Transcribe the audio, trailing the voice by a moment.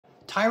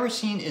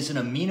Tyrosine is an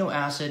amino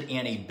acid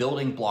and a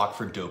building block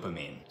for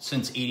dopamine.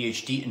 Since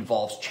ADHD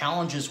involves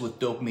challenges with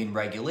dopamine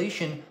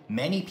regulation,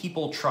 many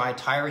people try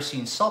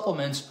tyrosine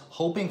supplements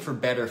hoping for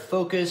better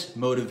focus,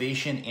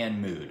 motivation,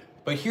 and mood.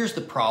 But here's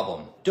the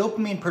problem.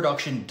 Dopamine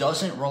production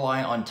doesn't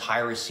rely on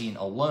tyrosine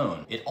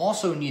alone. It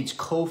also needs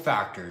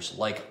cofactors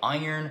like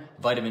iron,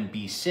 vitamin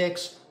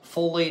B6,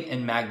 folate,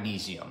 and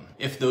magnesium.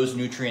 If those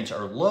nutrients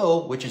are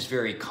low, which is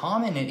very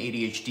common in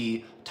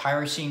ADHD,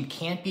 tyrosine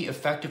can't be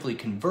effectively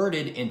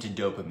converted into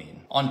dopamine.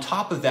 On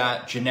top of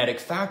that, genetic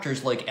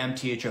factors like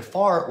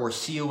MTHFR or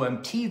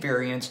COMT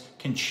variants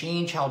can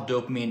change how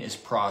dopamine is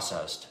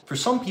processed. For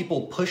some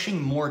people,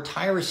 pushing more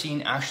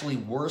tyrosine actually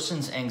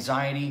worsens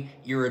anxiety,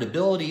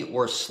 irritability,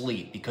 or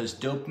sleep because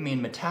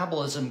dopamine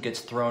metabolism gets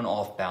thrown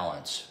off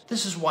balance.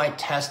 This is why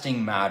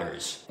testing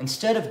matters.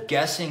 Instead of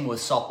guessing with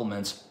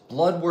supplements,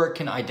 blood work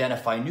can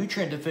identify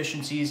nutrient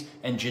deficiencies,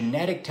 and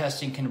genetic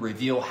testing can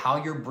reveal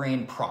how your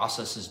brain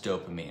processes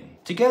dopamine.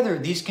 Together,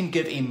 these can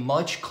give a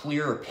much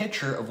clearer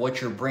picture of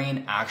what your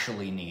brain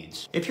actually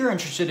needs. If you're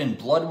interested in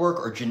blood work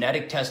or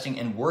genetic testing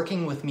and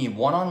working with me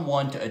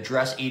one-on-one to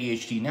address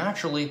ADHD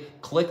naturally,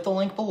 click the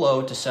link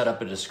below to set up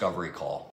a discovery call.